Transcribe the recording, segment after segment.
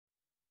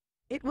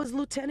It was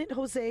Lieutenant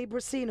Jose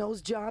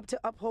Briceno's job to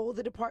uphold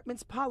the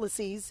department's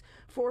policies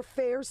for a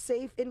fair,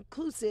 safe,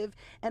 inclusive,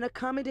 and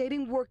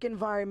accommodating work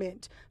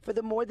environment for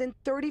the more than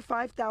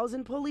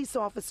 35,000 police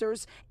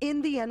officers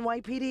in the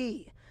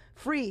NYPD,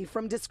 free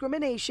from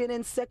discrimination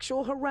and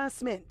sexual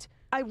harassment.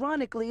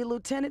 Ironically,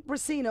 Lieutenant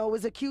Briceno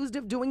is accused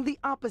of doing the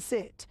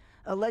opposite,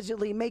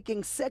 allegedly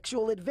making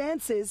sexual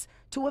advances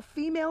to a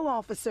female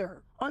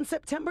officer. On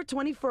September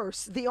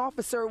 21st, the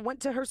officer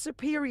went to her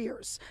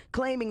superiors,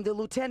 claiming the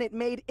lieutenant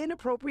made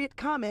inappropriate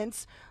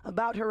comments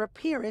about her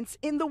appearance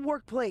in the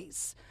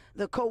workplace.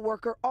 The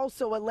co-worker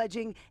also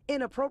alleging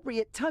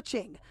inappropriate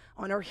touching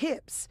on her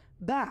hips,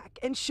 back,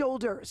 and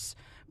shoulders.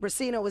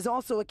 Briceno is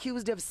also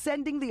accused of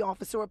sending the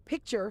officer a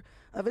picture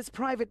of his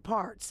private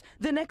parts.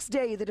 The next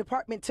day, the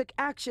department took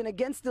action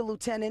against the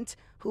lieutenant,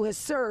 who has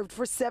served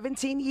for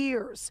 17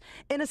 years.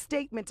 In a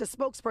statement, a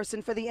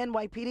spokesperson for the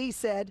NYPD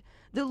said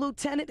the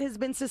lieutenant has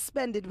been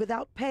suspended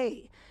without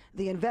pay.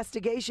 The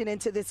investigation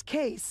into this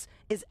case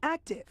is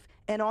active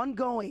and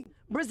ongoing.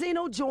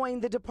 Briceno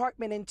joined the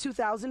department in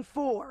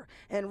 2004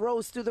 and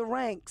rose through the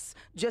ranks.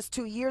 Just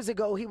 2 years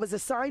ago, he was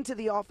assigned to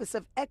the Office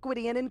of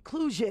Equity and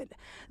Inclusion.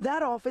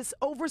 That office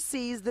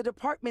oversees the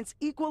department's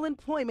Equal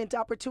Employment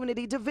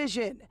Opportunity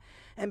Division.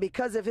 And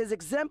because of his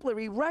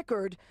exemplary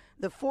record,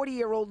 the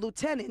 40-year-old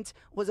lieutenant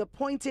was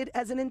appointed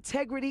as an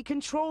integrity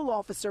control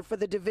officer for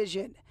the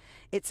division.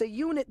 It's a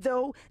unit,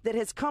 though, that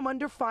has come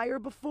under fire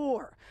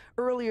before.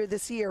 Earlier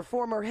this year,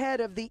 former head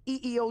of the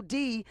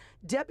EEOD,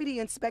 Deputy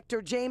Inspector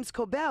James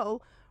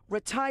Cobell,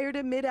 retired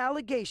amid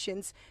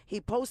allegations he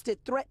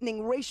posted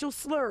threatening racial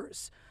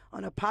slurs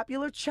on a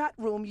popular chat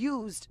room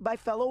used by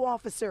fellow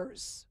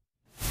officers.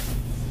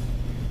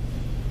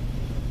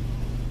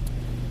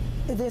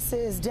 This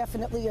is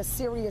definitely a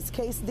serious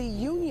case. The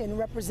union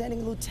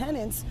representing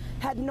lieutenants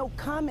had no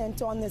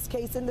comment on this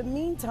case. In the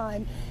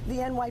meantime, the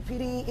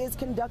NYPD is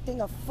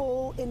conducting a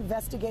full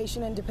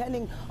investigation, and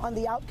depending on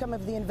the outcome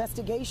of the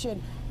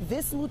investigation,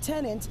 this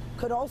lieutenant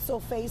could also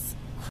face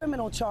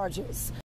criminal charges.